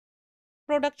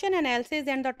production analysis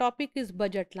and the topic is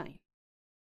budget line.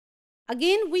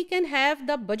 Again, we can have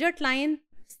the budget line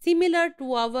similar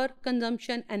to our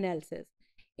consumption analysis.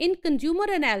 In consumer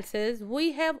analysis,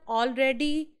 we have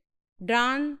already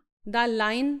drawn the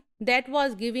line that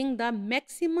was giving the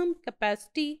maximum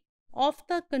capacity of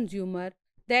the consumer,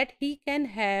 that he can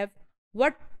have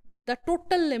what the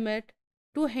total limit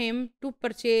to him to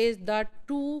purchase the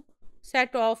two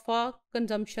set of a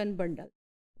consumption bundle.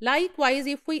 Likewise,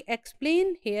 if we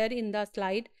explain here in the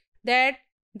slide that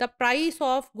the price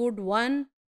of good 1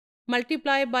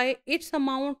 multiplied by its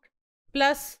amount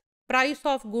plus price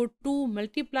of good 2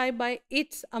 multiplied by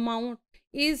its amount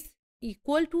is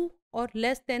equal to or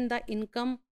less than the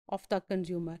income of the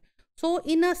consumer. So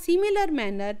in a similar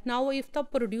manner, now if the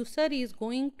producer is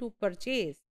going to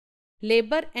purchase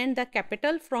labor and the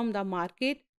capital from the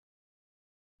market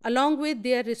along with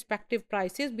their respective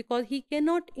prices, because he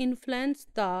cannot influence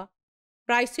the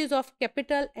prices of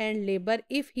capital and labor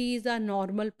if he is a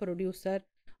normal producer,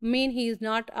 he is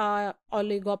not a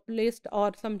oligopolist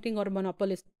or something or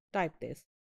monopolist type this.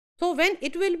 So when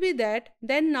it will be that,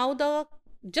 then now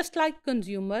just like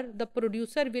consumer, the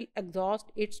producer will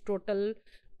exhaust its total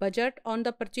budget on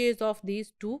the purchase of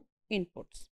these two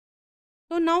inputs.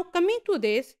 So now coming to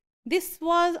this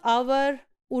was our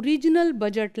original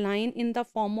budget line in the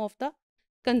form of the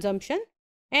consumption,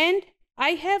 and I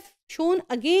have shown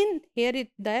again here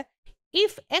that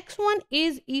if x1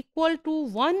 is equal to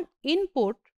 1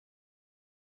 input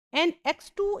and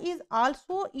x2 is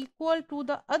also equal to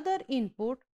the other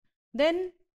input,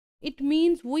 then it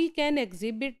means we can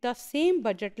exhibit the same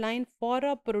budget line for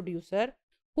a producer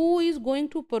who is going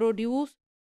to produce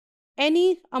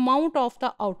any amount of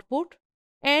the output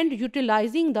and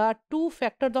utilizing the two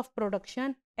factors of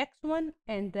production x1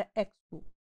 and the x2.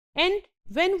 And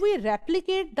when we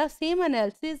replicate the same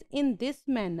analysis in this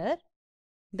manner,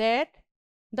 that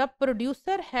the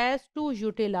producer has to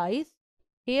utilize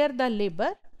here the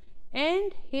labor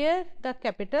and here the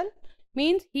capital,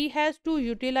 means he has to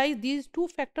utilize these two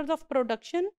factors of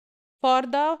production for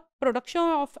the production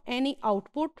of any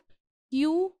output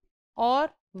Q or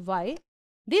Y.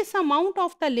 This amount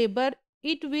of the labor,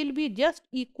 it will be just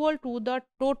equal to the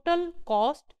total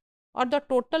cost or the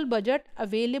total budget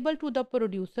available to the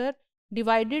producer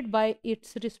divided by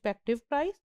its respective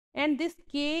price, and this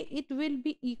K, it will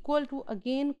be equal to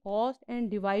again cost and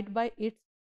divide by its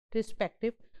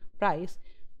respective price.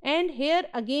 And here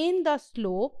again the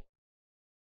slope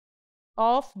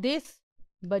of this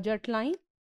budget line,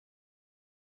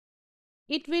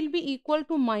 it will be equal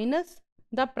to minus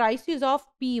the prices of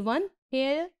P1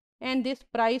 here, and this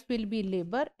price will be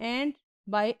labor and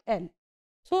by L.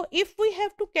 So if we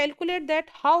have to calculate that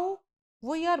how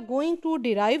we are going to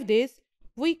derive this,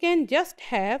 we can just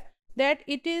have that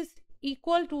it is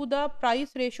equal to the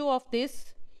price ratio of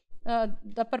this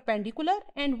the perpendicular,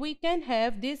 and we can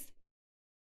have this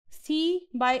C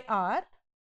by R,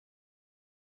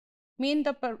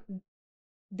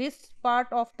 this part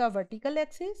of the vertical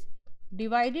axis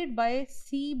divided by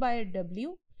C by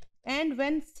W, and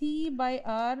when C by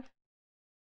R,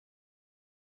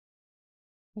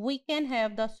 we can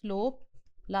have the slope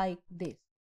like this.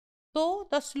 So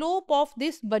the slope of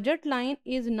this budget line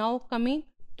is now coming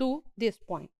to this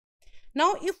point.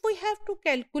 Now if we have to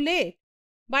calculate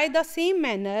by the same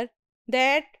manner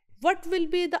that what will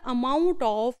be the amount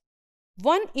of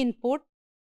one input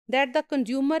that the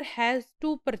consumer has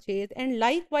to purchase, and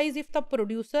likewise if the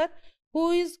producer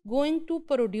who is going to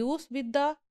produce with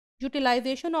the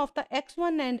utilization of the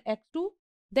x1 and x2,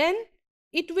 then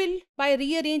it will, by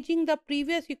rearranging the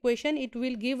previous equation, it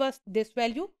will give us this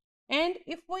value. And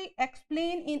if we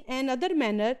explain in another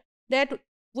manner that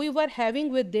we were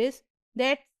having with this,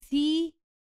 that C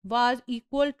was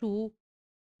equal to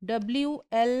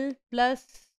WL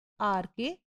plus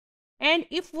RK, and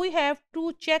if we have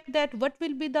to check that what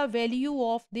will be the value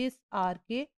of this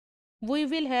RK, we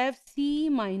will have C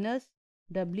minus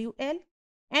WL,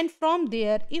 and from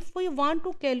there if we want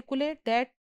to calculate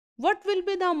that what will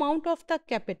be the amount of the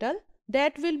capital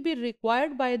that will be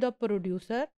required by the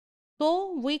producer,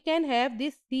 so we can have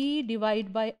this C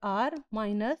divided by R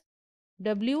minus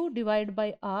W divided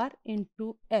by R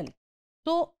into L.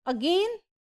 So again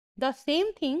the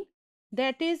same thing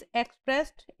that is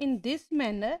expressed in this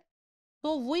manner.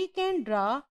 So we can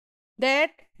draw that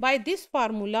by this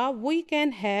formula we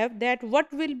can have that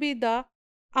what will be the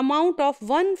amount of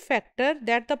one factor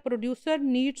that the producer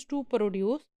needs to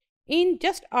produce in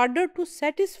just order to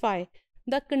satisfy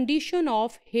the condition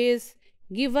of his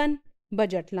given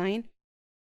budget line.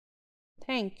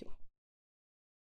 Thank you.